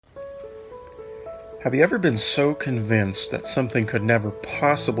Have you ever been so convinced that something could never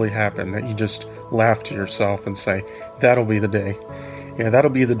possibly happen that you just laugh to yourself and say, that'll be the day? Yeah, that'll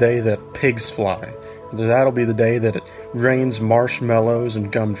be the day that pigs fly. That'll be the day that it rains marshmallows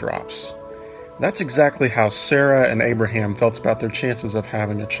and gumdrops. That's exactly how Sarah and Abraham felt about their chances of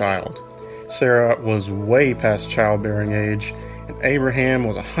having a child. Sarah was way past childbearing age, and Abraham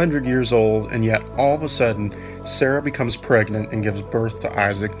was 100 years old, and yet all of a sudden, Sarah becomes pregnant and gives birth to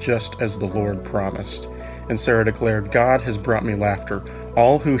Isaac just as the Lord promised. And Sarah declared, God has brought me laughter.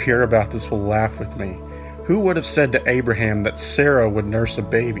 All who hear about this will laugh with me. Who would have said to Abraham that Sarah would nurse a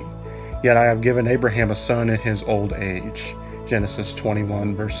baby? Yet I have given Abraham a son in his old age. Genesis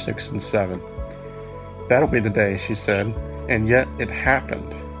 21, verse 6 and 7. That'll be the day, she said, and yet it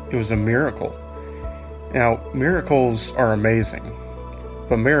happened. It was a miracle. Now, miracles are amazing,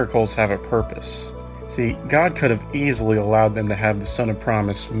 but miracles have a purpose. See, God could have easily allowed them to have the son of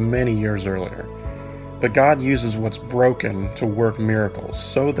promise many years earlier, but God uses what's broken to work miracles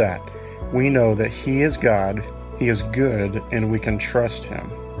so that we know that He is God, He is good, and we can trust Him.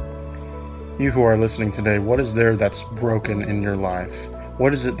 You who are listening today, what is there that's broken in your life?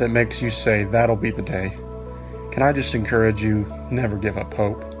 What is it that makes you say, that'll be the day? Can I just encourage you, never give up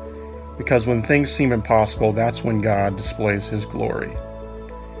hope? Because when things seem impossible, that's when God displays His glory.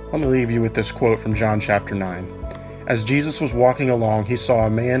 Let me leave you with this quote from John chapter 9. As Jesus was walking along, He saw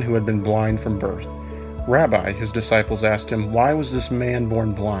a man who had been blind from birth. Rabbi, His disciples asked Him, why was this man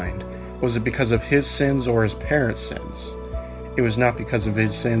born blind? Was it because of his sins or his parents' sins? It was not because of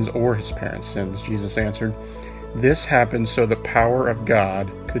his sins or his parents' sins, Jesus answered. This happened so the power of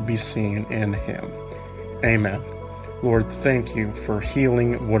God could be seen in him. Amen. Lord, thank you for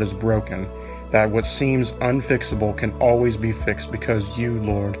healing what is broken, that what seems unfixable can always be fixed because you,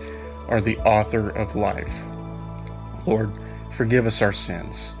 Lord, are the author of life. Lord, forgive us our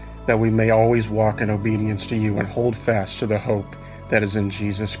sins, that we may always walk in obedience to you and hold fast to the hope that is in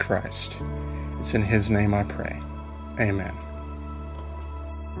Jesus Christ. It's in His name I pray. Amen.